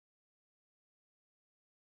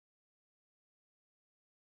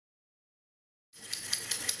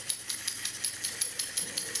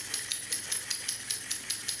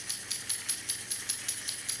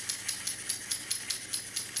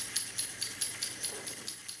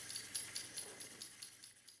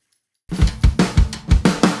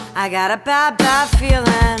I got a bad, bad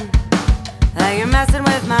feeling that you're messing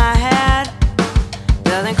with my head,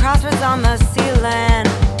 building crosswords on the ceiling,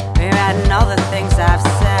 rewriting all the things I've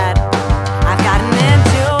said. I've got an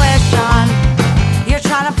intuition, you're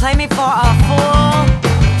trying to play me for a fool.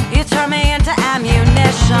 You turn me into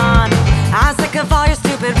ammunition, I'm sick of all your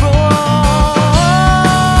stupid rules.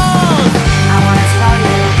 I wanna tell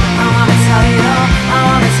you, I wanna tell you, I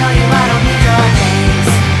wanna tell you I don't need your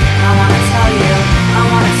games. I wanna tell you, I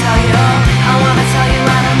wanna tell you, I wanna tell you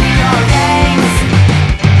I don't need your games.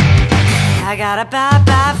 I got a bad,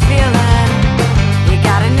 bad feeling you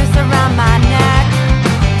got a noose around my neck.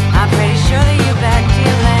 I'm pretty sure that you've been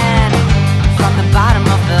dealing from the bottom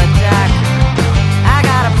of the deck. I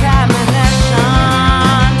got a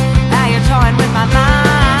premonition that you're toying with my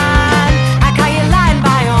mind. I caught you lying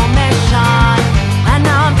by omission, and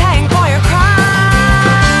now I'm paying for your crime.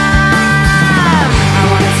 I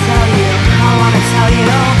wanna tell you, I wanna tell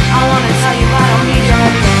you, I wanna tell you I don't need your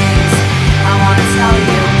games. I wanna tell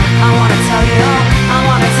you, I wanna tell you, I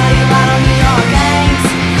wanna tell you I don't need your games.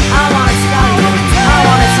 I wanna tell you, I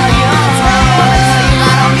wanna tell you, I wanna tell you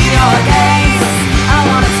I don't need your games. I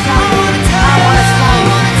wanna tell you, I wanna tell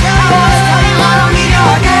you, I wanna tell you I don't need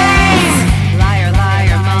your games. Liar,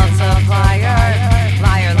 liar, multiplier.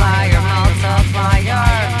 Liar, liar, multiplier.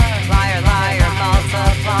 Liar, liar,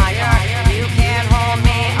 multiplier. You can't hold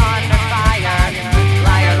me under fire.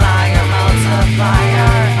 Liar, liar,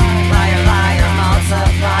 multiplier. Liar, liar,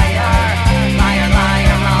 multiplier. Liar,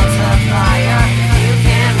 liar, multiplier. You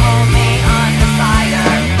can't hold me under fire.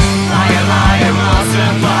 Liar, liar,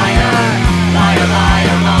 multiplier. Liar,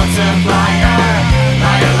 liar, multiplier.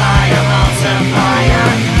 Liar, liar, multiplier.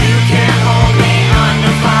 You can't hold me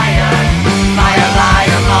under fire. Liar,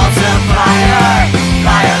 liar, multiplier.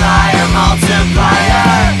 Liar, liar, multiplier.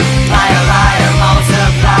 Liar, liar,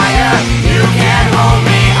 multiplier. You can't hold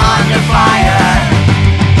me under fire.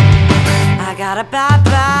 I got a bad,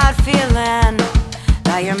 bad feeling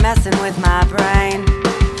that you're messing with my brain.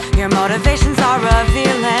 Your motivations are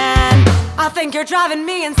revealing. I think you're driving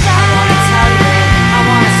me insane. I wanna tell you,